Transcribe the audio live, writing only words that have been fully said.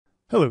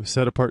Hello,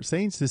 set-apart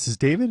saints. This is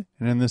David,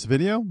 and in this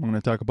video, I'm going to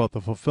talk about the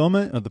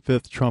fulfillment of the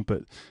fifth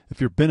trumpet. If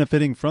you're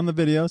benefiting from the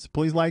videos,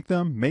 please like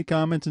them, make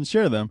comments, and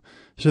share them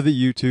so that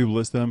YouTube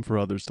lists them for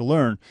others to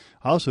learn.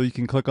 Also, you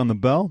can click on the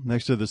bell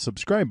next to the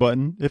subscribe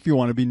button if you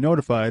want to be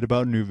notified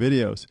about new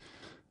videos.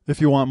 If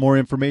you want more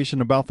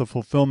information about the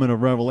fulfillment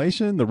of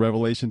Revelation, the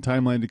Revelation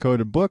Timeline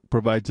Decoded book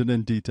provides it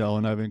in detail,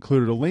 and I've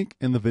included a link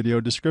in the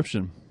video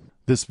description.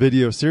 This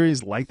video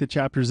series, like the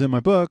chapters in my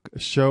book,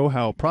 show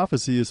how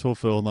prophecy is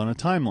fulfilled on a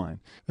timeline.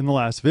 In the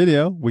last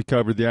video, we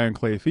covered the iron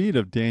clay feet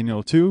of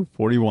Daniel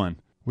 2:41,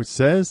 which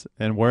says,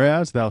 "And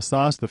whereas thou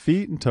sawest the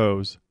feet and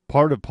toes,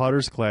 part of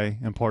potter's clay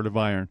and part of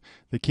iron,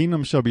 the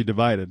kingdom shall be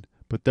divided,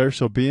 but there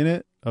shall be in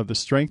it of the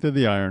strength of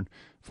the iron,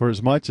 for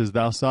as much as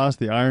thou sawest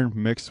the iron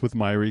mixed with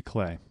miry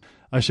clay."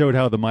 I showed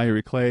how the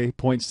miry clay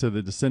points to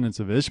the descendants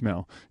of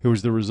Ishmael, who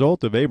was the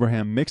result of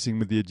Abraham mixing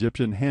with the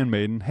Egyptian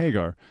handmaiden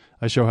Hagar.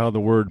 I show how the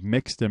word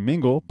mixed and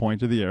mingle point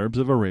to the Arabs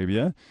of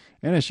Arabia,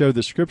 and I showed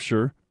that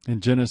scripture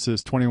in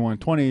Genesis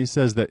 21:20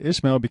 says that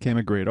Ishmael became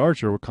a great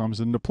archer, which comes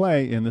into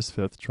play in this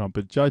fifth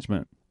trumpet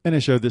judgment. And I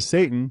showed that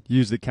Satan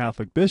used the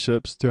Catholic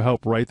bishops to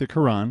help write the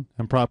Quran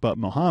and prop up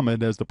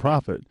Muhammad as the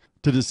prophet,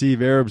 to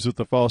deceive Arabs with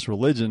the false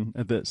religion,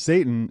 and that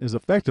Satan is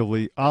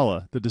effectively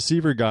Allah, the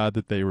deceiver god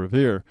that they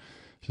revere.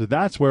 So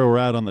that's where we're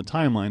at on the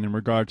timeline in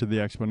regard to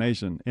the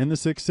explanation, in the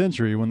 6th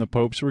century when the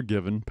popes were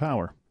given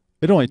power.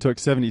 It only took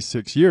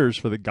 76 years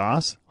for the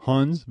Goths,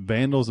 Huns,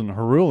 Vandals, and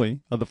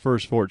Heruli of the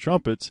first 4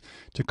 trumpets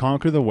to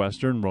conquer the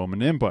Western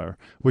Roman Empire,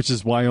 which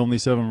is why only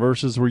 7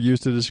 verses were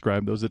used to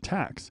describe those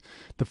attacks.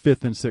 The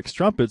 5th and 6th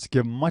trumpets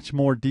give much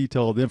more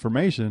detailed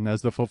information,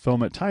 as the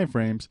fulfillment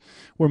timeframes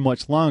were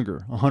much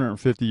longer,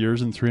 150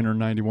 years and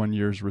 391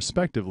 years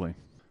respectively.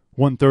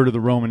 1/3 of the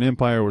Roman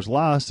Empire was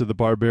lost to the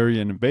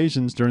barbarian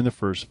invasions during the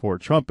first 4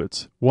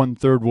 trumpets.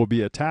 1/3 will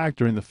be attacked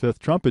during the 5th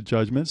trumpet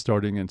judgment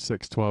starting in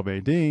 612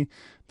 AD.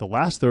 The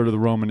last third of the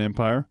Roman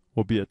Empire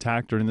will be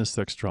attacked during the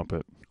 6th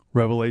trumpet.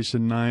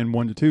 Revelation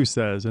 9:1-2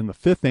 says, "And the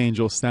 5th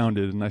angel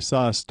sounded, and I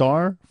saw a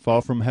star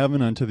fall from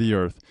heaven unto the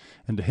earth,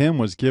 and to him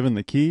was given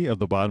the key of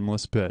the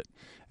bottomless pit.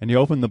 And he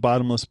opened the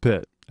bottomless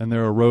pit, and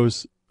there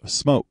arose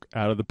smoke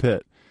out of the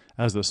pit,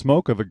 as the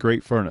smoke of a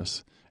great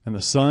furnace. And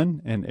the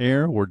sun and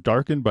air were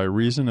darkened by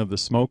reason of the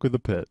smoke of the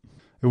pit."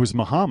 It was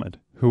Muhammad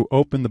who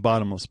opened the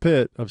bottomless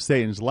pit of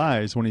Satan's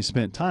lies when he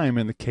spent time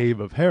in the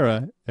cave of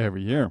Hira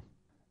every year.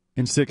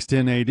 In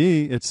 610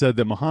 AD, it said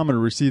that Muhammad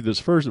received his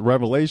first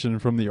revelation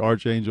from the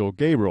archangel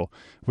Gabriel,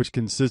 which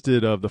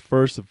consisted of the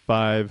first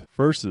 5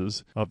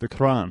 verses of the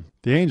Quran.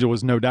 The angel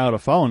was no doubt a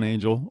fallen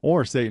angel,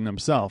 or Satan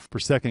himself, for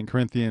 2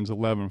 Corinthians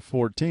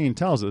 11:14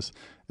 tells us,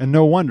 "And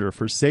no wonder,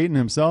 for Satan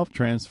himself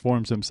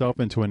transforms himself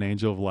into an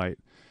angel of light."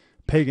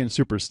 Pagan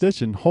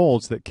superstition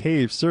holds that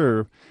caves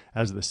serve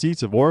as the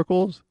seats of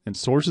oracles and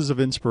sources of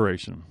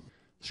inspiration.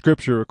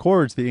 Scripture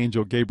records the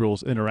angel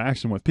Gabriel's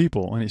interaction with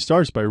people, and he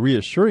starts by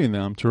reassuring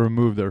them to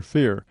remove their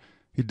fear.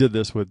 He did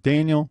this with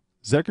Daniel,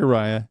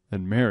 Zechariah,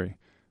 and Mary.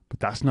 But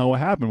that's not what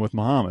happened with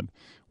Muhammad.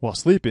 While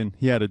sleeping,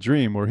 he had a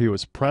dream where he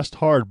was pressed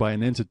hard by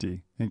an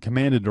entity and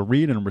commanded to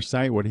read and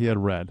recite what he had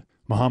read.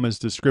 Muhammad's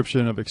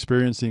description of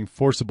experiencing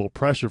forcible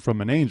pressure from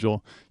an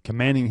angel,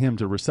 commanding him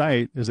to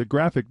recite, is a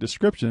graphic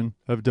description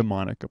of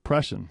demonic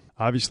oppression.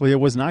 Obviously, it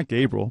was not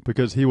Gabriel,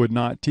 because he would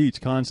not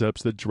teach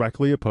concepts that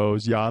directly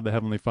oppose Yah, the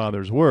Heavenly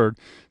Father's word,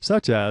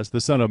 such as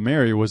the Son of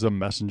Mary was a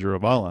messenger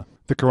of Allah.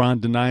 The Quran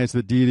denies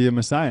the deity of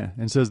Messiah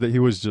and says that he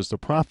was just a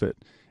prophet.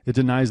 It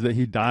denies that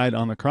he died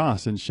on the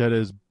cross and shed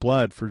his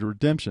blood for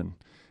redemption.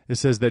 It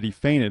says that he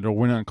fainted or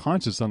went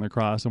unconscious on the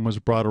cross and was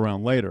brought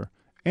around later.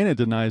 And it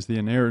denies the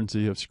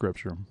inerrancy of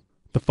Scripture.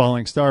 The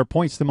falling star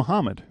points to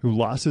Muhammad, who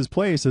lost his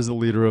place as the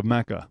leader of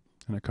Mecca,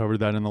 and I covered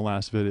that in the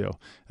last video.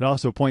 It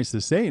also points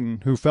to Satan,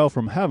 who fell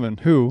from heaven,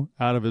 who,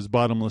 out of his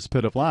bottomless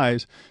pit of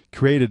lies,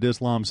 created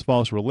Islam's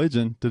false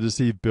religion to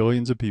deceive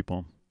billions of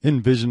people.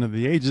 In Vision of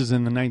the Ages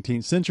in the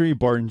 19th century,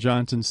 Barton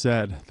Johnson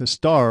said, "The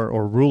star,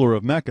 or ruler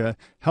of Mecca,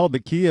 held the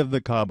key of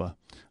the Kaaba,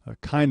 a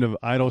kind of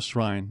idol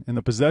shrine, and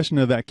the possession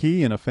of that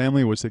key in a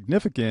family was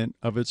significant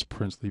of its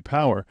princely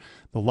power.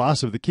 The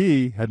loss of the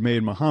key had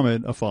made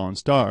Muhammad a fallen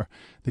star.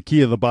 The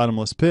key of the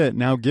bottomless pit,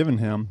 now given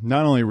him,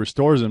 not only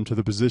restores him to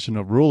the position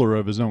of ruler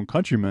of his own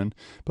countrymen,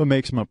 but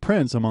makes him a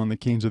prince among the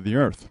kings of the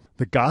earth.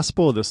 The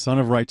gospel of the Son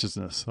of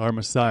Righteousness, our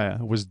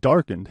Messiah, was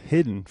darkened,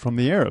 hidden from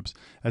the Arabs,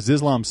 as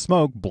Islam's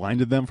smoke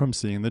blinded them from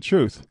seeing the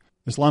truth.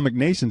 Islamic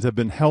nations have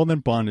been held in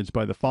bondage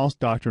by the false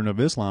doctrine of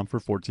Islam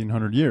for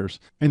 1400 years,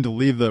 and to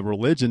leave the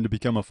religion to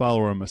become a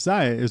follower of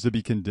Messiah is to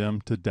be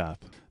condemned to death.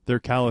 Their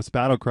callous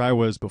battle cry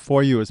was,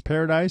 'Before you is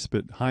paradise,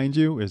 but behind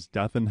you is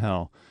death and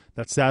hell.'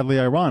 That's sadly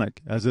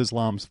ironic, as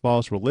Islam's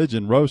false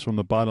religion rose from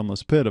the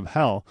bottomless pit of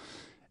hell,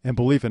 and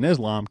belief in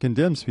Islam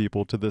condemns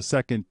people to the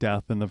second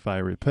death in the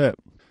fiery pit.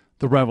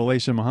 The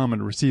revelation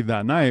Muhammad received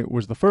that night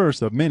was the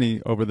first of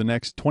many over the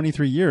next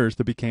 23 years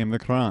that became the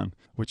Quran,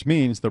 which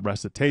means the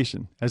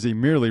recitation, as he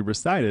merely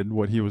recited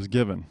what he was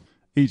given.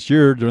 Each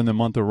year during the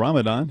month of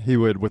Ramadan, he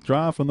would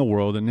withdraw from the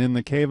world, and in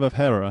the cave of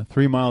Hira,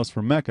 3 miles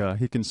from Mecca,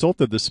 he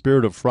consulted the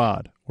spirit of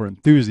fraud, or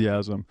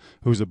enthusiasm,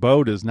 whose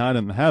abode is not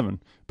in the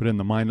heaven, but in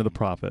the mind of the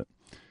prophet.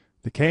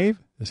 The cave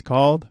is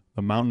called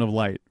the Mountain of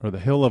Light, or the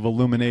Hill of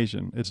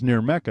Illumination. It's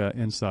near Mecca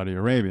in Saudi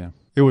Arabia.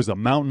 It was a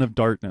mountain of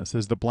darkness,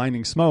 as the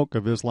blinding smoke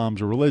of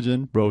Islam's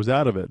religion rose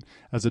out of it,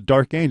 as a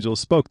dark angel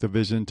spoke the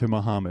vision to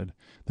Muhammad.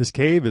 This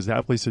cave is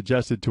aptly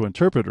suggested to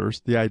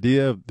interpreters the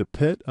idea of the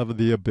pit of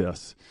the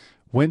abyss,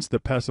 whence the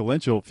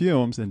pestilential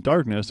fumes and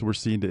darkness were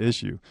seen to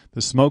issue.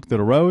 The smoke that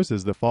arose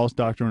is the false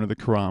doctrine of the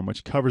Quran,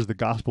 which covers the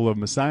gospel of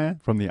Messiah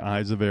from the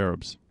eyes of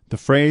Arabs. The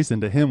phrase,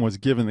 "and to him was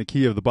given the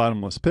key of the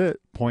bottomless pit,"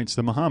 points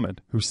to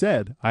Muhammad, who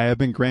said, "I have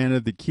been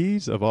granted the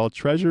keys of all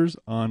treasures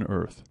on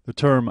earth." The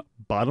term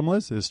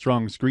bottomless is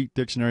Strong's Greek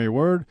dictionary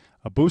word,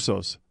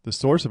 abyssos, the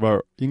source of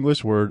our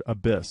English word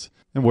abyss.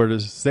 And where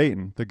does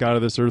Satan, the god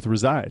of this earth,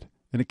 reside?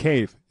 In a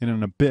cave, in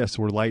an abyss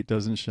where light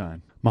doesn't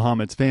shine.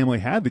 Muhammad's family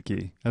had the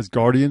key, as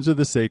guardians of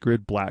the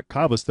sacred black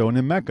cobblestone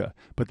in Mecca,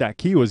 but that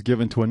key was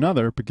given to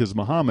another because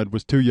Muhammad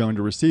was too young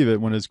to receive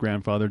it when his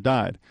grandfather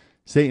died.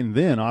 Satan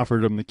then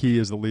offered him the key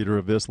as the leader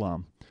of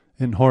Islam.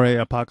 In Hore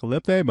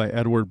Apocalypte by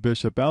Edward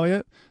Bishop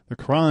Elliot, the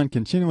Quran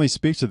continually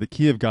speaks of the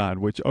key of God,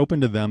 which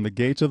opened to them the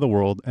gates of the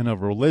world and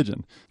of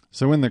religion.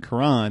 So in the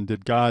Quran,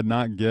 did God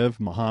not give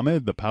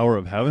Muhammad the power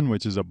of heaven,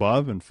 which is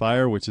above, and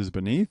fire, which is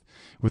beneath?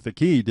 With the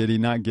key, did he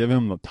not give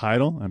him the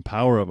title and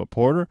power of a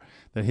porter,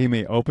 that he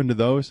may open to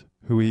those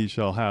who he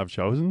shall have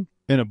chosen?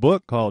 In a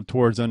book called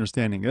Towards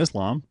Understanding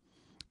Islam,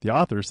 the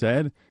author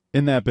said,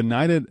 "In that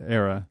benighted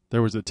era,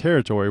 there was a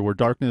territory where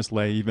darkness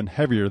lay even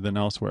heavier than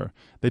elsewhere.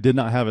 They did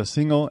not have a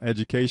single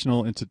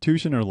educational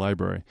institution or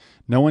library.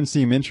 No one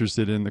seemed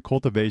interested in the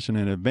cultivation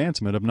and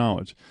advancement of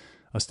knowledge.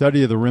 A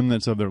study of the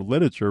remnants of their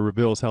literature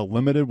reveals how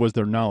limited was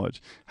their knowledge,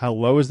 how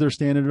low is their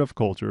standard of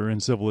culture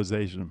and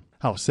civilization,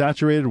 how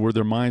saturated were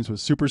their minds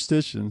with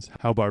superstitions,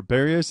 how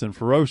barbarous and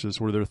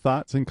ferocious were their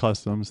thoughts and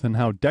customs, and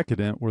how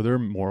decadent were their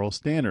moral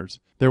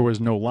standards. There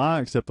was no law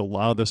except the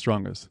law of the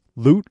strongest.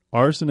 Loot,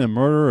 arson, and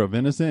murder of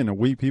innocent and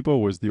weak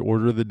people was the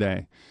order of the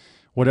day.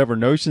 Whatever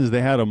notions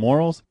they had of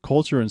morals,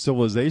 culture, and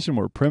civilization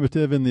were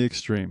primitive in the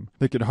extreme.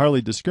 They could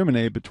hardly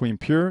discriminate between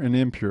pure and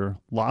impure,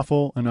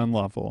 lawful and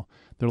unlawful.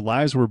 Their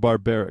lives were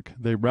barbaric.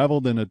 They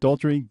reveled in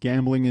adultery,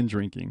 gambling, and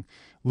drinking.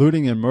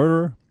 Looting and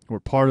murder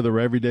were part of their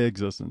everyday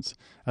existence.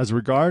 As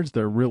regards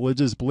their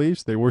religious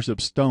beliefs, they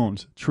worshiped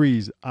stones,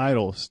 trees,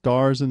 idols,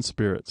 stars, and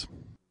spirits."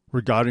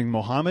 Regarding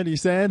Muhammad, he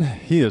said,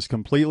 "He is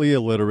completely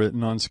illiterate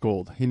and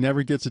unschooled. He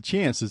never gets a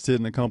chance to sit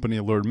in the company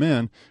of learned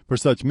men, for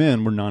such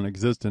men were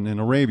non-existent in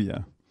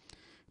Arabia."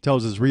 He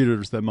tells his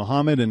readers that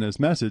Muhammad and his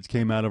message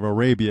came out of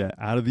Arabia,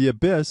 out of the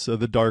abyss of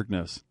the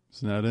darkness.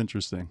 Isn't that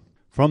interesting?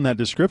 From that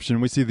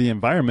description, we see the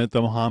environment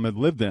that Muhammad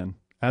lived in,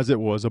 as it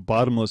was a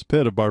bottomless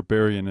pit of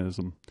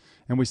barbarianism.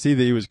 And we see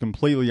that he was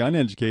completely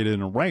uneducated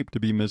and ripe to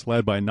be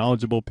misled by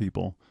knowledgeable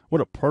people.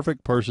 What a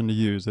perfect person to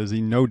use, as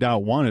he no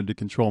doubt wanted to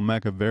control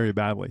Mecca very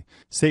badly.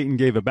 Satan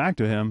gave it back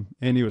to him,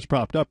 and he was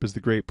propped up as the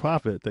great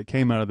prophet that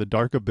came out of the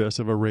dark abyss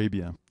of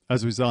Arabia.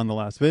 As we saw in the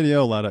last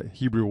video, a lot of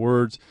Hebrew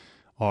words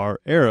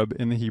are Arab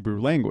in the Hebrew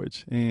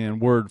language,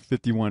 and word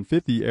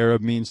 5150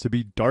 Arab means to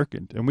be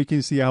darkened, and we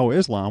can see how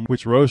Islam,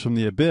 which rose from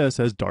the abyss,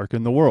 has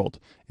darkened the world.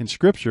 In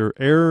scripture,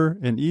 error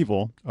and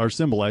evil are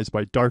symbolized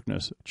by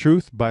darkness,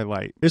 truth by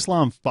light.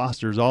 Islam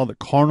fosters all the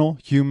carnal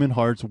human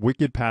heart's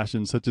wicked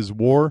passions such as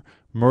war,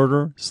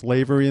 murder,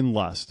 slavery, and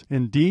lust.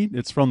 Indeed,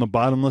 it's from the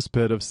bottomless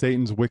pit of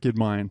Satan's wicked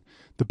mind.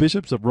 The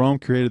bishops of Rome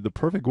created the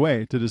perfect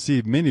way to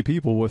deceive many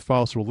people with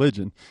false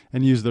religion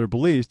and use their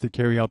beliefs to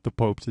carry out the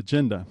Pope's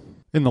agenda.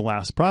 In the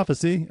last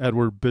prophecy,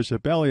 Edward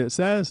Bishop Elliot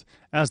says,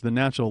 "As the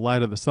natural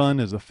light of the sun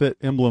is a fit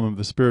emblem of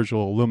the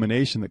spiritual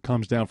illumination that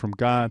comes down from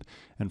God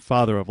and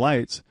Father of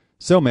lights,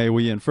 so may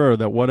we infer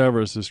that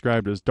whatever is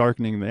described as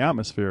darkening the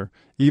atmosphere,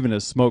 even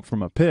as smoke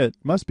from a pit,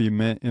 must be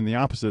meant in the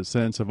opposite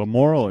sense of a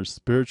moral or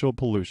spiritual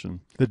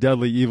pollution. The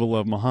deadly evil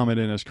of Muhammad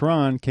and his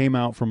Quran came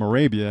out from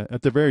Arabia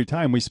at the very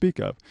time we speak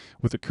of,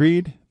 with the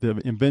creed,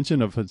 the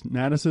invention of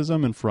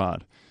fanaticism and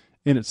fraud.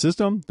 In its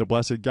system, the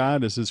blessed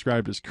God is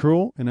described as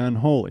cruel and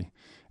unholy,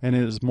 and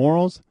in his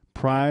morals,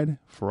 pride,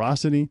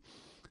 ferocity,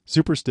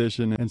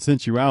 superstition, and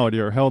sensuality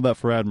are held up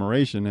for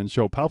admiration and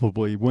show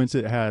palpably whence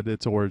it had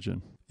its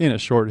origin." In A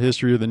Short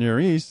History of the Near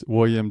East,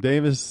 William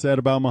Davis said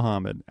about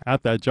Muhammad,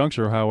 "At that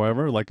juncture,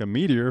 however, like a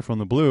meteor from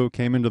the blue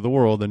came into the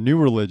world a new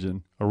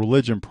religion, a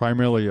religion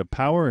primarily of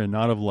power and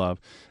not of love,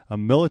 a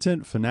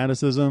militant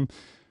fanaticism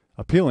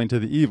appealing to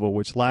the evil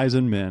which lies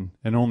in men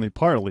and only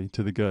partly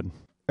to the good."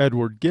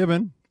 Edward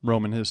Gibbon,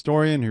 Roman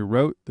historian who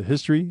wrote The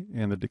History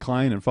and the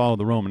Decline and Fall of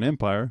the Roman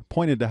Empire,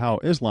 pointed to how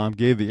Islam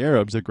gave the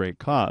Arabs a great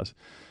cause.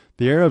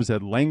 The Arabs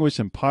had languished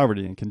in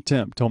poverty and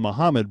contempt till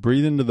Muhammad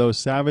breathed into those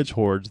savage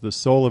hordes the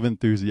soul of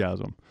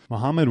enthusiasm.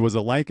 Muhammad was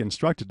alike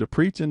instructed to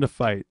preach and to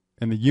fight,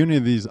 and the union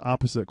of these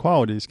opposite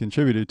qualities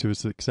contributed to his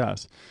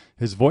success.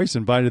 His voice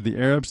invited the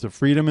Arabs to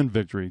freedom and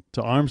victory,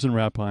 to arms and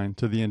rapine,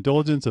 to the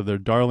indulgence of their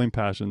darling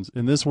passions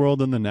in this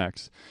world and the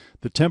next.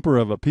 The temper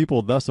of a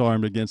people thus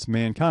armed against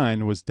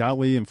mankind was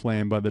doubly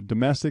inflamed by the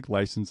domestic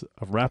license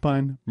of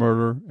rapine,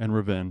 murder, and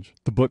revenge.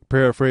 The book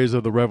paraphrase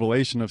of the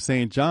Revelation of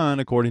St. John,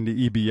 according to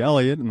E.B.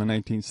 Elliott in the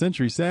 19th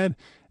century, said,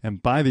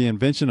 "And by the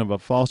invention of a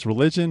false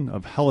religion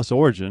of hellish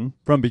origin,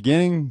 from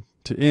beginning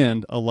to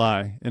end a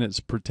lie, in its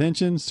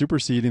pretensions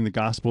superseding the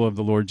gospel of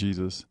the Lord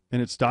Jesus, in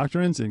its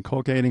doctrines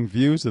inculcating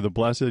views of the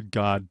blessed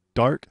God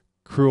dark,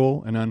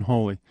 cruel, and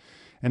unholy,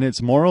 and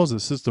its morals a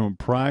system of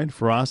pride,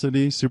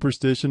 ferocity,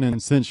 superstition,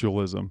 and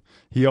sensualism.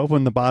 He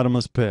opened the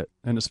bottomless pit,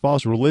 and its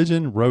false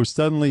religion rose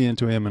suddenly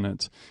into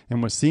eminence,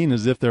 and was seen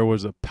as if there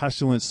was a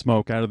pestilent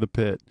smoke out of the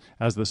pit,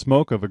 as the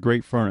smoke of a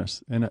great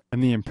furnace, and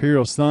the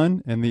imperial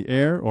sun and the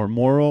air or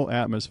moral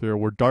atmosphere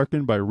were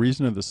darkened by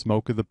reason of the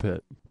smoke of the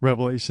pit."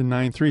 Revelation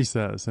 9:3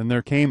 says, "And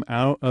there came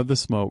out of the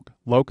smoke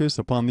locusts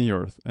upon the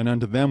earth, and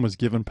unto them was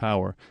given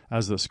power,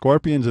 as the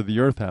scorpions of the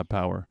earth have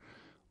power."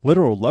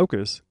 Literal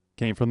locusts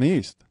came from the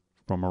east,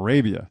 from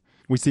Arabia.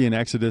 We see in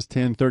Exodus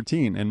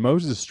 10:13, "And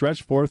Moses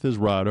stretched forth his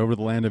rod over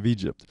the land of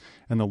Egypt,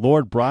 and the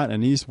Lord brought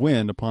an east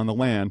wind upon the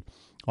land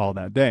all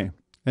that day,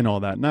 and all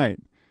that night.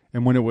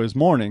 And when it was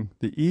morning,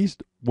 the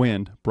east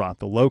wind brought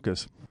the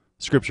locusts."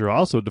 Scripture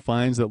also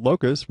defines that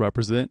locusts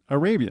represent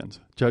Arabians.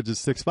 Judges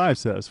 6:5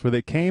 says, "For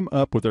they came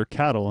up with their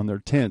cattle and their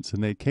tents,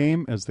 and they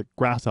came as the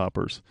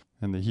grasshoppers."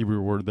 And the Hebrew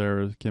word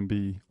there can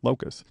be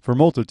locusts. "For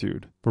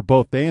multitude, for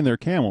both they and their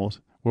camels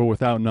were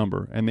without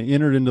number, and they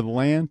entered into the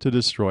land to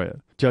destroy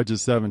it."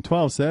 Judges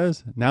 7:12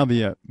 says, "Now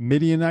the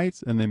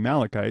Midianites and the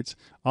Amalekites,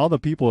 all the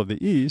people of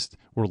the east,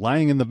 were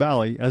lying in the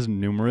valley as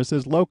numerous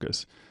as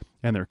locusts,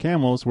 and their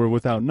camels were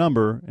without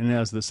number, and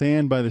as the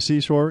sand by the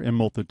seashore in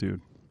multitude."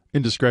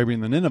 In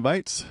describing the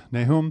Ninevites,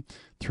 Nahum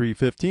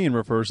 3:15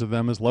 refers to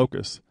them as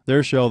locusts.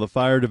 "There shall the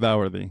fire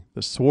devour thee,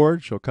 the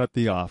sword shall cut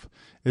thee off,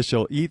 it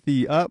shall eat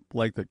thee up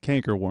like the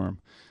cankerworm.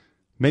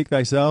 Make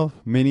thyself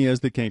many as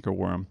the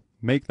cankerworm,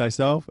 make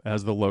thyself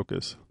as the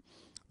locust."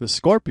 The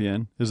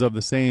scorpion is of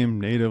the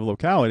same native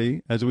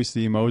locality, as we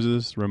see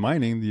Moses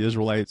reminding the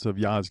Israelites of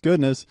Yah's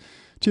goodness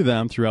to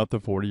them throughout the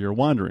 40-year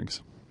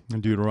wanderings. In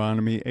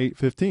Deuteronomy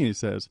 8:15 he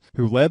says,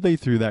 "Who led thee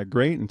through that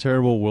great and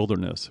terrible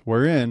wilderness,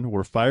 wherein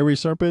were fiery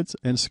serpents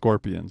and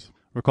scorpions."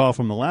 Recall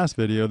from the last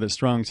video that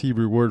Strong's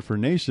Hebrew word for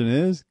nation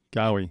is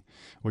Gawi,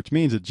 which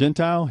means a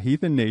Gentile,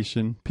 heathen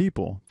nation,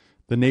 people.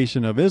 The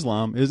nation of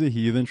Islam is a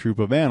heathen troop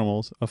of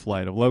animals, a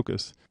flight of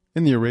locusts.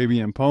 In the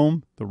Arabian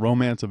poem, The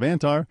Romance of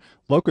Antar,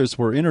 locusts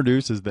were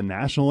introduced as the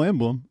national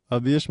emblem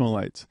of the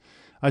Ishmaelites.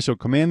 "I shall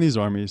command these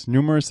armies,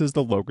 numerous as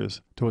the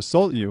locusts, to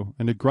assault you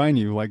and to grind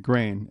you like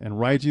grain and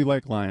ride you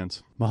like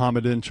lions."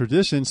 Mohammedan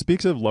tradition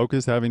speaks of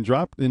locusts having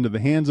dropped into the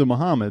hands of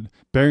Muhammad,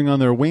 bearing on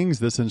their wings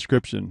this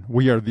inscription,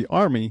 "We are the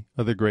army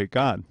of the great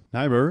God."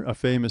 Niebuhr, a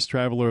famous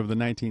traveler of the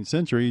 19th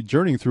century,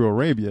 journeying through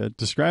Arabia,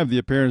 described the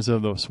appearance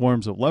of the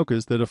swarms of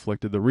locusts that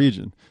afflicted the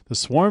region. The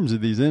swarms of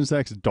these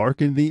insects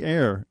darkened the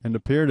air and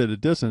appeared at a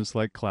distance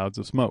like clouds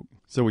of smoke.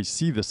 So we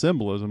see the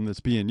symbolism that's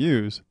being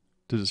used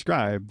to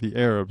describe the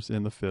Arabs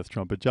in the fifth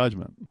trumpet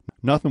judgment.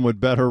 Nothing would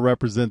better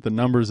represent the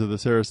numbers of the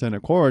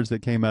Saracenic hordes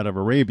that came out of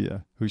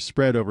Arabia, who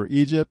spread over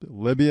Egypt,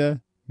 Libya,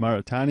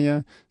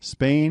 Mauritania,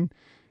 Spain,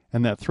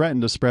 and that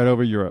threatened to spread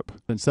over Europe,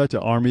 than such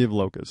an army of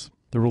locusts.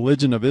 The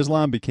religion of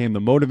Islam became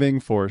the motivating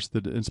force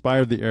that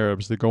inspired the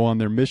Arabs to go on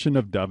their mission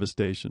of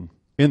devastation.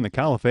 In the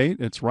Caliphate,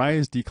 its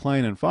rise,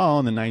 decline, and fall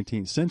in the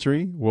 19th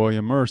century,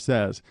 William Murr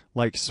says,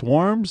 "Like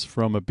swarms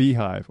from a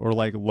beehive, or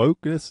like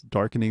locusts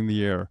darkening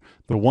the air,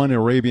 the one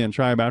Arabian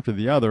tribe after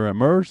the other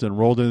emerged and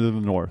rolled into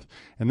the north,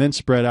 and then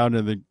spread out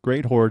into the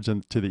great hordes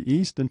to the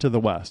east and to the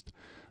west.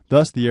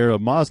 Thus the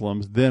Arab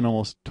Muslims then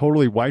almost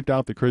totally wiped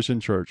out the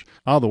Christian church,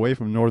 all the way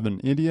from northern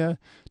India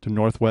to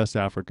northwest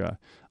Africa.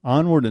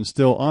 Onward and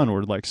still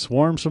onward, like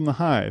swarms from the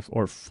hive,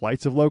 or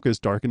flights of locusts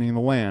darkening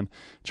the land,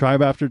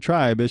 tribe after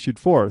tribe issued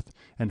forth,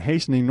 and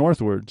hastening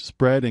northward,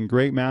 spread in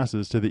great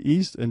masses to the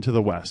east and to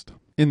the west."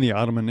 In the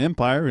Ottoman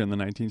Empire in the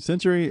 19th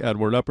century,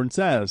 Edward Uppern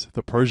says,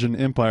 "The Persian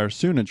Empire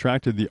soon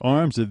attracted the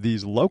arms of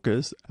these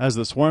locusts, as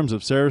the swarms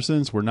of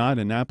Saracens were not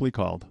inaptly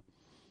called."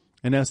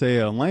 An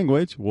essay on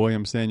language,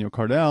 William Samuel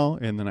Cardell,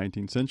 in the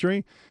 19th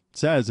century,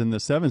 says in the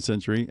 7th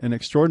century, an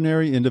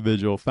extraordinary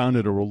individual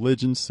founded a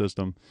religious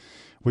system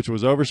which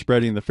was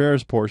overspreading the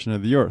fairest portion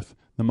of the earth.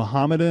 The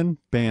Mohammedan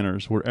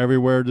banners were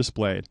everywhere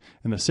displayed,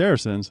 and the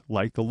Saracens,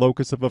 like the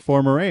locusts of a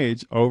former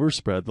age,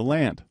 overspread the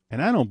land.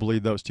 And I don't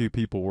believe those two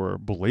people were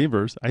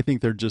believers. I think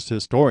they're just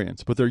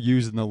historians, but they're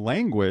using the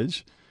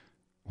language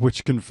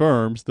which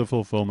confirms the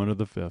fulfillment of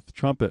the fifth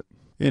trumpet.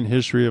 In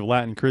History of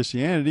Latin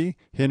Christianity,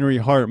 Henry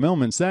Hart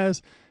Millman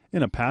says,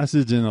 in a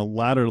passage in a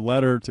latter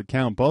letter to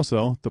Count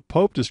Bosso, the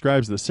Pope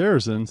describes the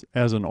Saracens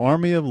as an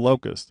army of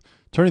locusts,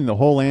 turning the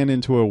whole land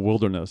into a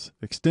wilderness.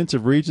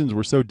 Extensive regions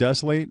were so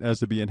desolate as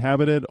to be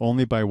inhabited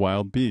only by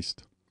wild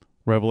beasts.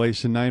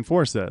 Revelation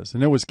 9:4 says,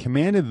 "And it was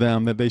commanded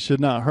them that they should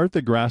not hurt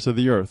the grass of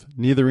the earth,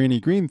 neither any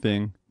green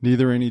thing,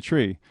 neither any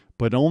tree,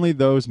 but only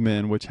those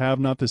men which have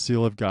not the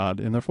seal of God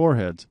in their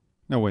foreheads.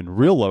 Now, when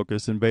real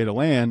locusts invade a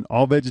land,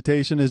 all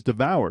vegetation is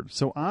devoured,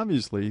 so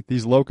obviously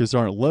these locusts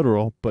aren't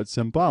literal, but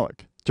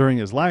symbolic. During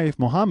his life,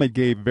 Muhammad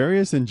gave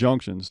various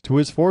injunctions to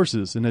his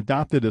forces and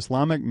adopted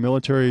Islamic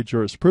military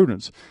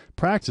jurisprudence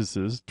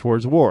practices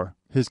towards war.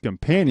 His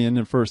companion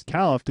and first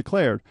caliph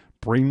declared,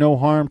 "Bring no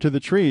harm to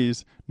the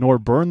trees, nor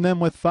burn them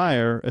with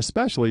fire,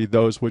 especially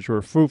those which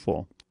were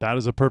fruitful." That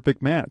is a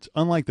perfect match.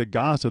 Unlike the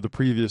goths of the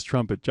previous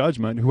Trumpet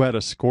judgment, who had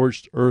a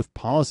scorched earth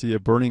policy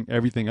of burning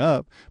everything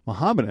up,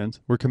 Mohammedans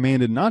were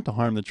commanded not to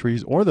harm the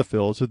trees or the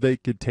fields so they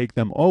could take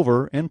them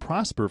over and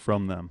prosper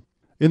from them.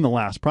 In the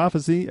last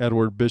prophecy,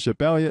 Edward Bishop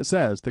Elliot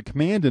says, the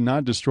command to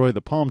not destroy the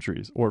palm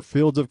trees or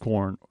fields of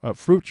corn,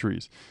 fruit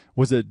trees,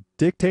 was a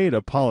dictate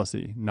of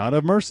policy, not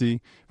of mercy,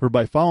 for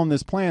by following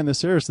this plan, the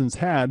Saracens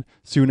had,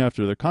 soon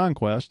after their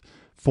conquest,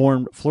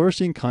 formed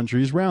flourishing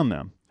countries round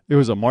them. It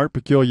was a marked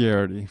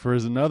peculiarity, for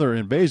as in other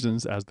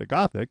invasions, as the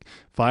Gothic,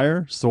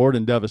 fire, sword,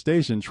 and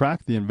devastation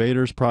tracked the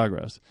invader's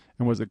progress,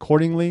 and was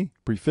accordingly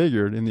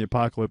prefigured in the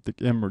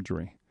apocalyptic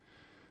imagery.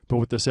 But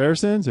with the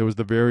Saracens, it was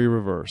the very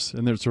reverse,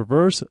 and its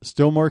reverse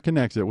still more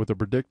connected with the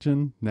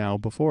prediction now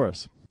before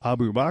us.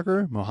 Abu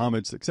Bakr,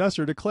 Muhammad's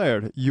successor,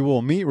 declared, "You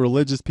will meet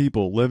religious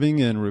people living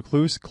in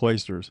recluse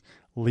cloisters.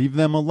 Leave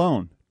them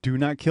alone. Do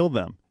not kill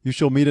them. You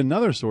shall meet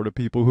another sort of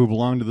people who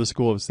belong to the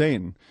school of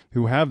Satan,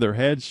 who have their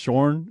heads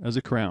shorn as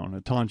a crown,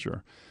 a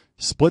tonsure.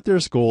 Split their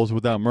skulls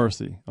without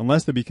mercy,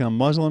 unless they become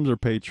Muslims or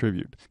pay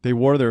tribute. They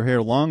wore their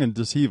hair long and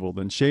disheveled,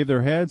 and shaved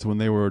their heads when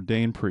they were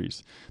ordained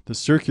priests. The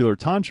circular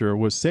tonsure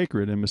was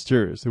sacred and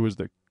mysterious. It was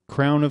the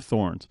crown of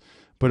thorns,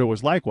 but it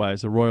was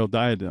likewise a royal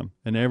diadem,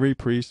 and every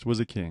priest was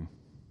a king."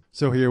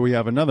 So here we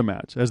have another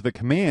match, as the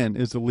command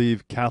is to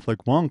leave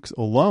Catholic monks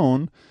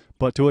alone,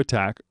 but to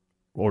attack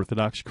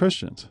Orthodox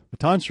Christians. The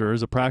tonsure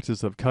is a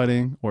practice of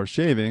cutting or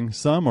shaving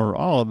some or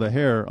all of the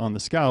hair on the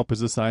scalp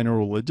as a sign of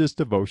religious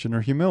devotion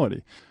or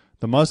humility.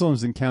 The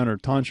Muslims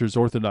encountered tonsures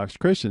Orthodox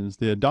Christians,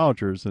 the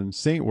idolaters and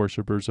saint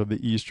worshippers of the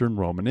Eastern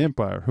Roman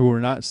Empire, who were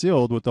not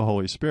sealed with the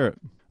Holy Spirit.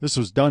 This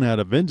was done out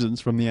of vengeance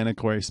from the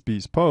Antichrist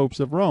beast popes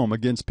of Rome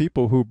against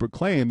people who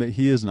proclaim that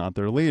he is not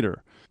their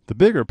leader. The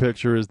bigger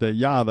picture is that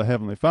Yah, the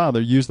Heavenly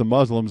Father, used the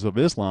Muslims of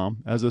Islam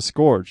as a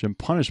scourge and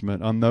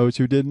punishment on those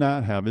who did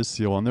not have his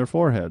seal on their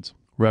foreheads.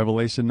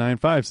 Revelation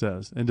 9:5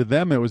 says, "And to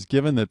them it was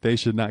given that they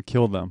should not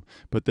kill them,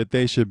 but that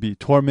they should be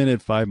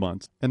tormented 5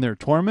 months. And their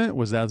torment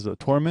was as the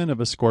torment of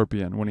a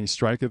scorpion when he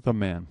striketh a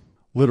man."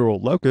 Literal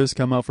locusts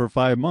come out for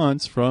 5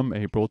 months from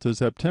April to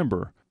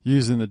September.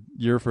 Using the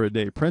year for a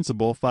day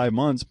principle, 5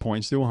 months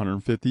points to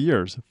 150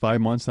 years. 5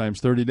 months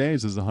times 30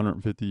 days is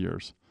 150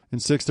 years. In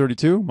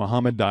 632,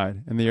 Muhammad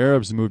died, and the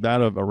Arabs moved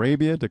out of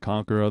Arabia to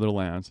conquer other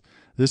lands.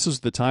 This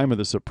was the time of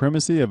the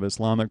supremacy of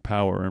Islamic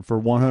power, and for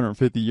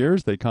 150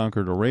 years they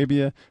conquered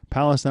Arabia,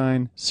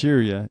 Palestine,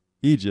 Syria,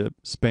 Egypt,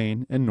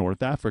 Spain, and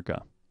North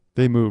Africa.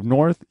 They moved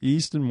north,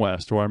 east, and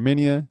west to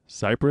Armenia,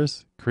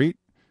 Cyprus, Crete,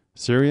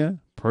 Syria,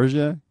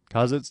 Persia,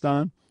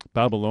 Kazakhstan,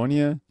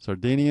 Babylonia,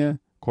 Sardinia,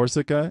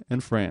 Corsica,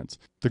 and France.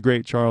 The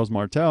great Charles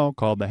Martel,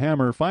 called the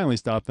Hammer, finally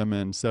stopped them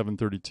in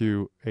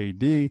 732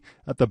 AD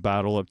at the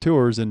Battle of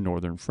Tours in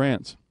northern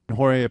France. In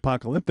Hore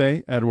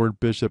Apocalypte, Edward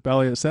Bishop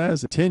Elliot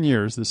says, in 10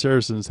 years the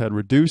Saracens had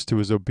reduced to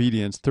his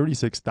obedience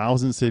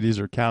 36,000 cities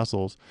or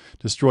castles,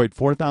 destroyed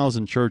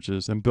 4,000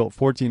 churches, and built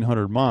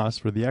 1,400 mosques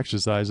for the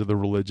exercise of the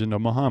religion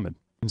of Muhammad.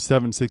 In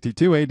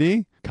 762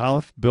 AD,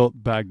 Caliph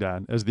built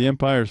Baghdad as the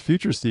empire's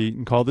future seat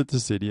and called it the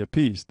City of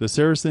Peace. The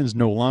Saracens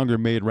no longer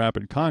made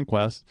rapid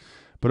conquests,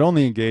 but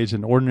only engaged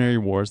in ordinary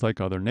wars like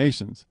other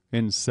nations.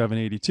 In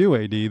 782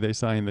 AD, they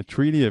signed the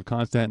Treaty of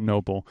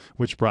Constantinople,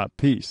 which brought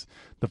peace.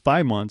 The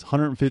 5 months,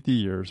 150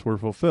 years, were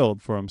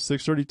fulfilled from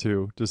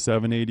 632 to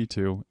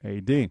 782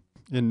 AD.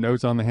 In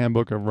Notes on the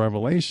Handbook of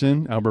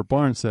Revelation, Albert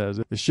Barnes says,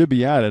 it should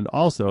be added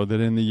also that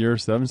in the year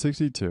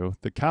 762,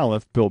 the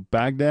Caliph built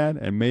Baghdad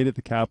and made it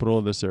the capital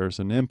of the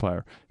Saracen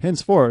Empire.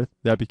 Henceforth,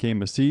 that became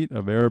the seat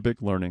of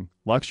Arabic learning,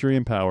 luxury,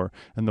 and power,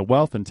 and the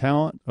wealth and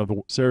talent of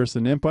the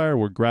Saracen Empire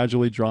were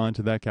gradually drawn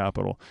to that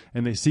capital,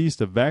 and they ceased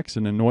to vex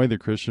and annoy the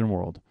Christian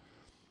world.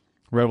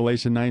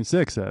 Revelation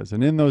 9:6 says,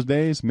 "And in those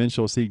days men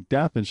shall seek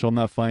death and shall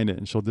not find it,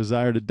 and shall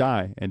desire to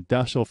die, and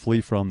death shall flee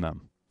from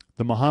them."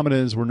 The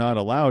Mohammedans were not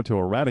allowed to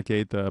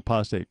eradicate the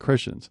apostate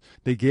Christians.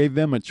 They gave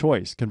them a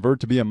choice: convert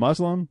to be a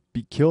Muslim,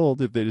 be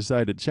killed if they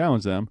decided to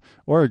challenge them,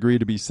 or agree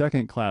to be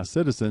second-class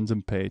citizens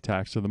and pay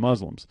tax to the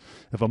Muslims.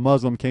 If a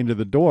Muslim came to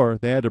the door,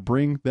 they had to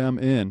bring them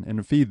in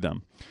and feed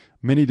them.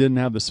 Many didn't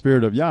have the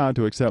spirit of Yah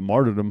to accept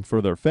martyrdom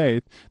for their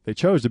faith. They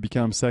chose to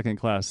become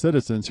second-class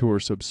citizens who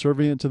were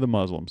subservient to the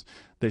Muslims.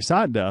 They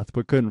sought death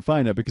but couldn't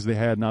find it because they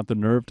had not the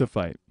nerve to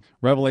fight.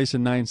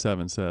 Revelation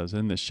 9:7 says,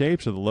 "And the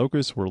shapes of the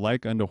locusts were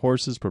like unto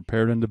horses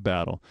prepared unto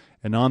battle,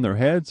 and on their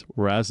heads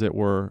were as it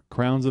were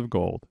crowns of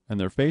gold, and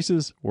their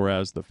faces were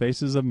as the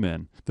faces of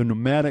men." The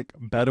nomadic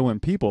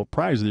Bedouin people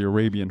prized the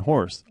Arabian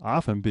horse,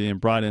 often being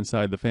brought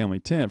inside the family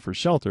tent for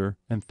shelter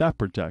and theft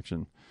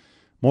protection.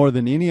 More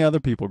than any other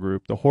people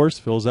group, the horse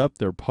fills up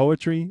their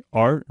poetry,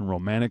 art, and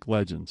romantic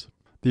legends.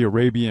 The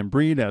Arabian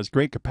breed has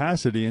great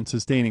capacity in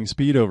sustaining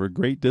speed over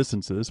great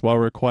distances while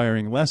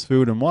requiring less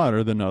food and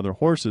water than other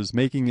horses,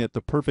 making it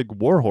the perfect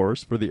war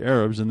horse for the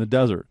Arabs in the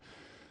desert.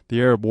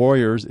 The Arab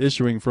warriors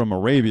issuing from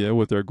Arabia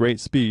with their great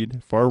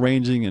speed,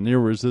 far-ranging and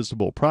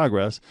irresistible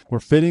progress were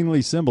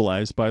fittingly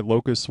symbolized by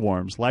locust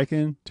swarms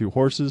likened to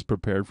horses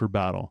prepared for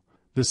battle.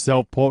 This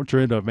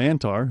self-portrait of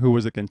Antar, who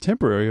was a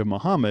contemporary of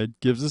Muhammad,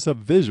 gives us a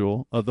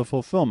visual of the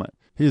fulfillment.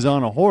 He is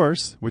on a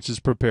horse which is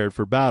prepared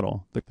for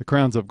battle. The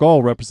crowns of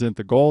gold represent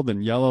the gold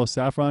and yellow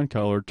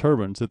saffron-colored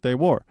turbans that they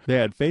wore. They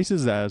had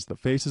faces as the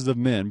faces of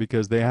men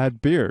because they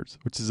had beards,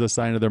 which is a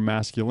sign of their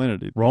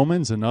masculinity.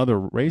 Romans and other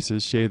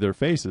races shaved their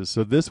faces,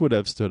 so this would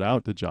have stood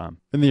out to John.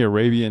 In the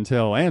Arabian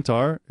tale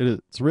Antar, it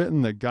is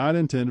written that God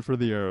intended for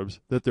the Arabs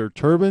that their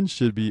turbans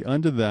should be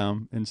unto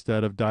them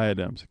instead of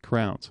diadems,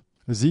 crowns.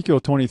 Ezekiel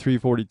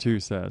 23:42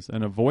 says,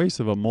 "And a voice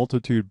of a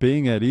multitude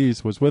being at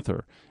ease was with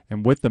her,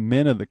 and with the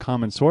men of the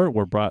common sort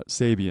were brought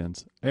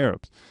Sabians,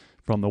 Arabs,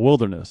 from the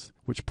wilderness,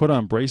 which put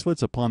on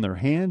bracelets upon their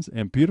hands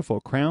and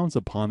beautiful crowns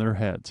upon their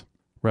heads."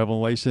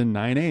 Revelation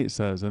 9:8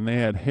 says, "And they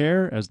had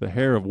hair as the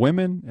hair of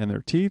women, and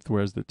their teeth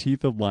were as the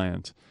teeth of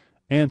lions."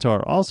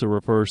 Antar also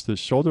refers to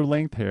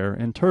shoulder-length hair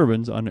and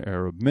turbans on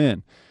Arab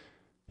men.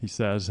 He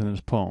says in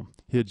his poem,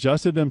 "He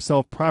adjusted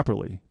himself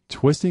properly,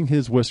 twisting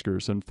his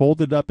whiskers, and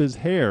folded up his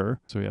hair,"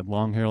 so he had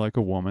long hair like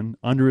a woman,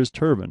 "under his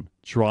turban,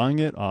 drawing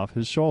it off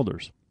his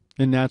shoulders."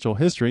 In natural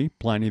history,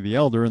 Pliny the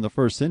Elder in the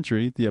 1st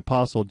century, the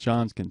Apostle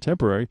John's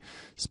contemporary,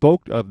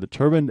 spoke of the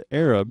turbaned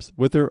Arabs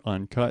with their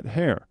uncut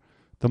hair.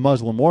 The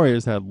Muslim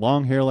warriors had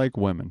long hair like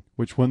women,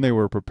 which when they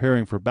were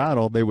preparing for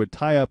battle they would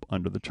tie up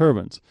under the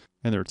turbans,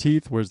 and their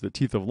teeth were as the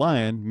teeth of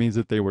lion, means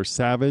that they were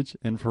savage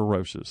and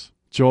ferocious.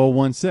 Joel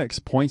 1:6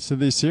 points to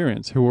the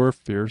Assyrians, who were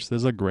fierce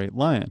as a great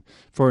lion.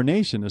 "For a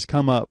nation has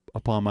come up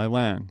upon my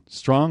land,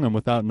 strong and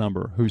without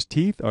number, whose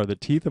teeth are the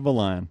teeth of a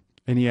lion,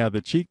 and he hath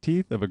the cheek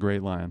teeth of a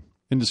great lion."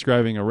 In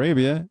describing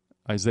Arabia,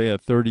 Isaiah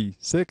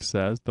 36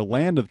 says, "The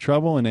land of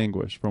trouble and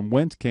anguish, from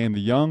whence came the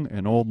young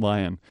and old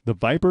lion, the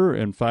viper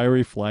and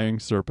fiery flying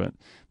serpent.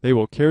 They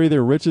will carry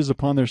their riches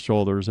upon their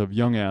shoulders of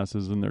young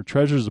asses, and their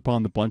treasures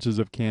upon the bunches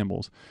of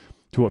camels,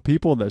 to a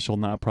people that shall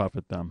not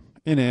profit them."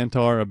 In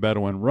Antar, a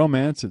Bedouin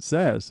romance, it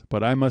says,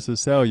 "But I must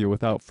assail you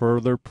without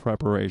further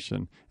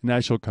preparation, and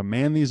I shall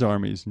command these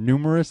armies,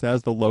 numerous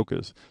as the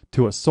locusts,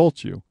 to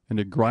assault you, and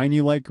to grind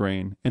you like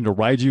grain, and to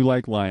ride you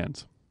like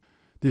lions."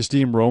 The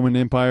esteemed Roman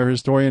Empire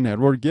historian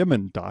Edward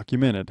Gibbon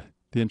documented,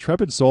 "The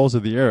intrepid souls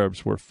of the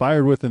Arabs were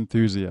fired with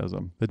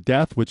enthusiasm. The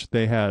death which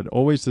they had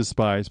always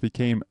despised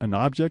became an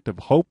object of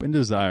hope and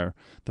desire.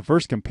 The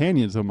first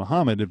companions of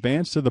Muhammad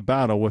advanced to the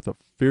battle with a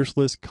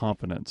fearless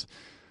confidence.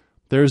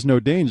 There is no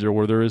danger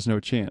where there is no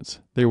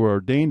chance. They were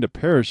ordained to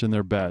perish in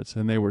their beds,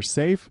 and they were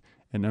safe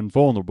and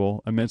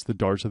invulnerable amidst the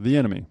darts of the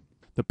enemy."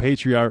 The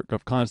Patriarch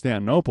of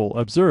Constantinople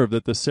observed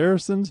that the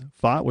Saracens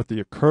fought with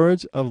the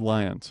courage of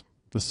lions.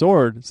 "The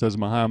sword," says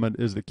Muhammad,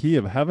 "is the key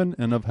of heaven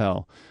and of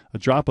hell. A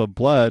drop of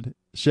blood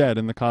shed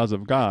in the cause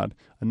of God,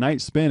 a night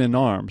spent in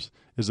arms,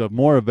 is of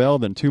more avail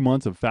than 2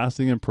 months of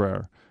fasting and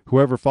prayer.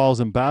 Whoever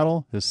falls in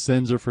battle, his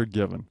sins are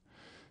forgiven."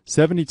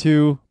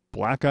 72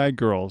 black-eyed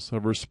girls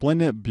of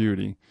resplendent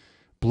beauty,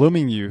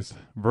 blooming youth,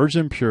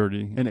 virgin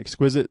purity, and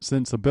exquisite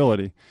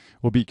sensibility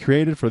will be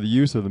created for the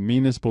use of the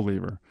meanest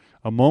believer.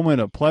 A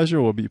moment of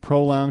pleasure will be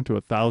prolonged to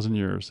 1,000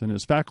 years, and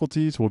his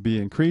faculties will be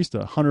increased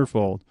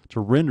 100-fold to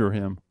render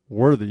him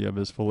worthy of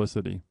his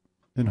felicity.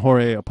 In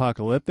Horae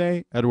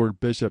Apocalypte,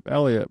 Edward Bishop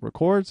Elliot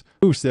records,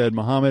 "Who said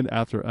Muhammad,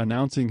 after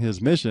announcing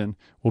his mission,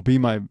 will be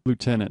my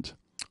lieutenant?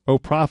 O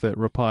prophet,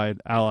 replied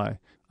Ali,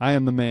 I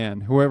am the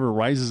man. Whoever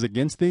rises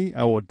against thee,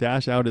 I will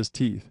dash out his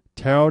teeth,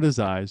 tear out his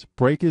eyes,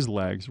 break his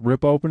legs,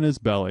 rip open his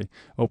belly.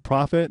 O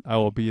prophet, I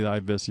will be thy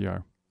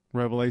vizier."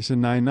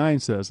 Revelation 9:9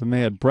 says, "And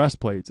they had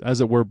breastplates,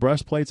 as it were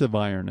breastplates of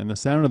iron, and the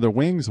sound of their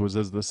wings was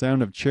as the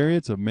sound of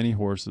chariots of many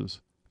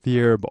horses." The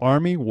Arab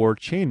army wore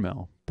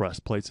chainmail,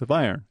 breastplates of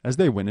iron, as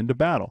they went into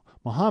battle.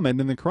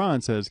 Muhammad in the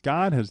Quran says,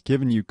 "God has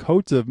given you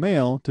coats of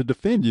mail to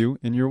defend you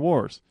in your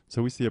wars."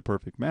 So we see a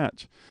perfect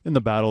match. In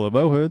the Battle of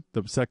Uhud,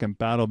 the second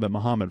battle that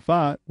Muhammad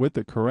fought with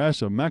the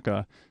Quraysh of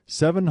Mecca,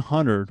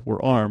 700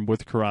 were armed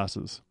with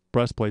cuirasses,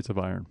 breastplates of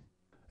iron.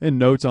 In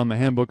Notes on the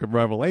Handbook of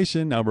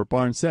Revelation, Albert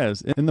Barnes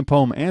says, in the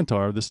poem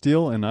Antar, the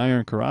steel and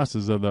iron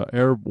cuirasses of the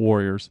Arab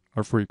warriors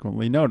are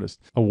frequently noticed.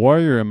 A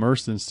warrior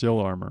immersed in steel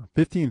armor,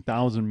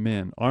 15,000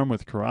 men armed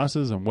with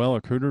cuirasses and well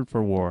accoutred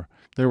for war.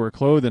 They were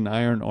clothed in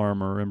iron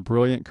armor and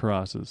brilliant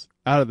cuirasses.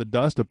 Out of the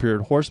dust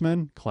appeared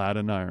horsemen clad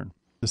in iron.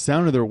 The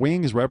sound of their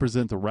wings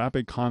represent the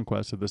rapid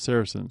conquest of the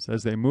Saracens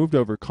as they moved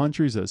over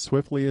countries as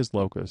swiftly as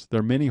locusts,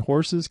 their many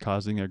horses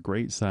causing a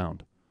great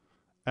sound.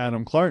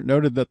 Adam Clark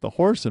noted that the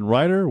horse and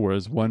rider were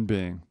as one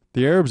being.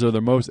 The Arabs are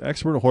the most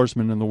expert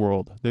horsemen in the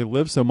world. They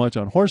live so much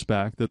on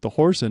horseback that the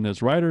horse and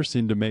his rider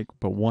seem to make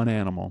but one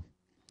animal.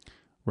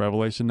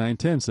 Revelation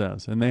 9:10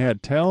 says, "And they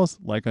had tails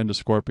like unto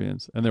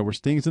scorpions, and there were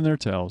stings in their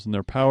tails, and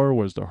their power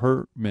was to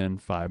hurt men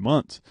 5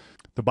 months."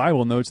 The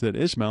Bible notes that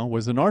Ishmael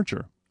was an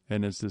archer,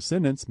 and his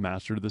descendants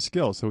mastered the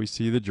skill. So we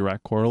see the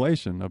direct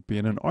correlation of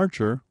being an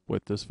archer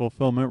with this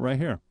fulfillment right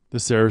here. The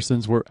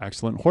Saracens were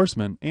excellent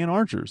horsemen and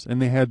archers, and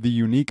they had the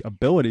unique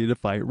ability to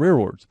fight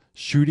rearwards,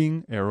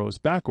 shooting arrows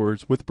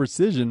backwards with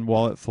precision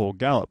while at full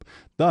gallop.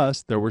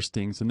 Thus, there were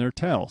stings in their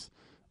tails.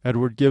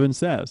 Edward Gibbon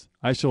says,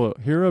 "I shall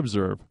here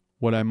observe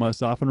what I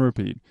must often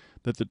repeat,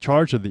 that the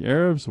charge of the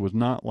Arabs was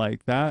not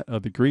like that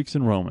of the Greeks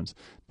and Romans,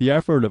 the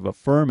effort of a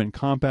firm and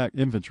compact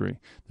infantry.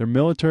 Their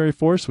military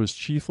force was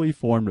chiefly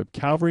formed of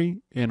cavalry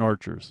and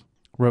archers."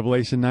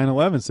 Revelation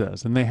 9:11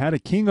 says, "And they had a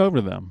king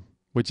over them,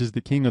 which is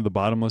the king of the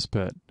bottomless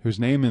pit, whose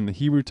name in the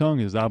Hebrew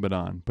tongue is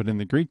Abaddon, but in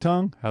the Greek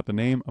tongue hath the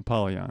name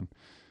Apollyon."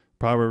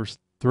 Proverbs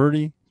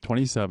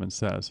 30:27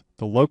 says,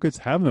 "The locusts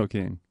have no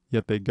king,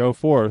 yet they go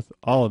forth,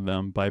 all of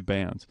them, by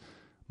bands."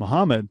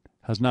 Muhammad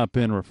has not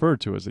been referred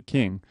to as a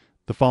king.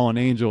 The fallen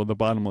angel of the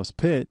bottomless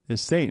pit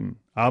is Satan.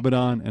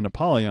 Abaddon and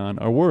Apollyon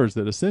are words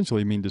that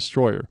essentially mean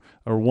destroyer,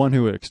 or one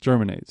who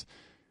exterminates,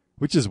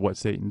 which is what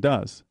Satan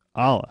does.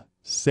 Allah,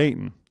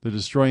 Satan, the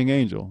destroying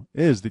angel,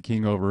 is the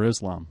king over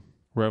Islam.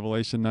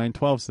 Revelation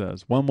 9:12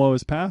 says, "One woe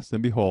is past,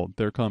 and behold,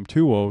 there come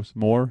two woes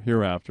more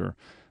hereafter."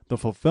 The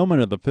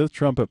fulfillment of the fifth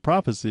trumpet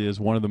prophecy is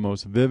one of the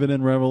most vivid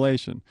in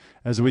Revelation,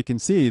 as we can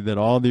see that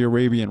all the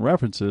Arabian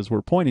references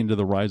were pointing to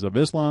the rise of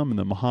Islam and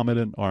the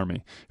Mohammedan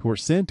army, who were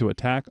sent to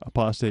attack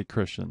apostate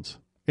Christians.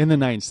 In the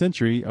 9th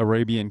century,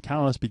 Arabian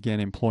caliphs began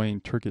employing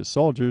Turkish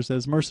soldiers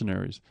as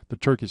mercenaries. The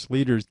Turkish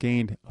leaders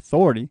gained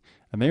authority,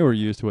 and they were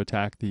used to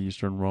attack the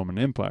Eastern Roman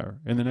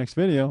Empire. In the next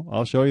video,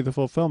 I'll show you the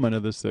fulfillment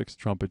of the sixth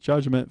trumpet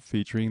judgment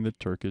featuring the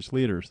Turkish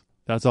leaders.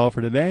 That's all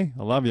for today.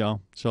 I love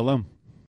y'all. Shalom.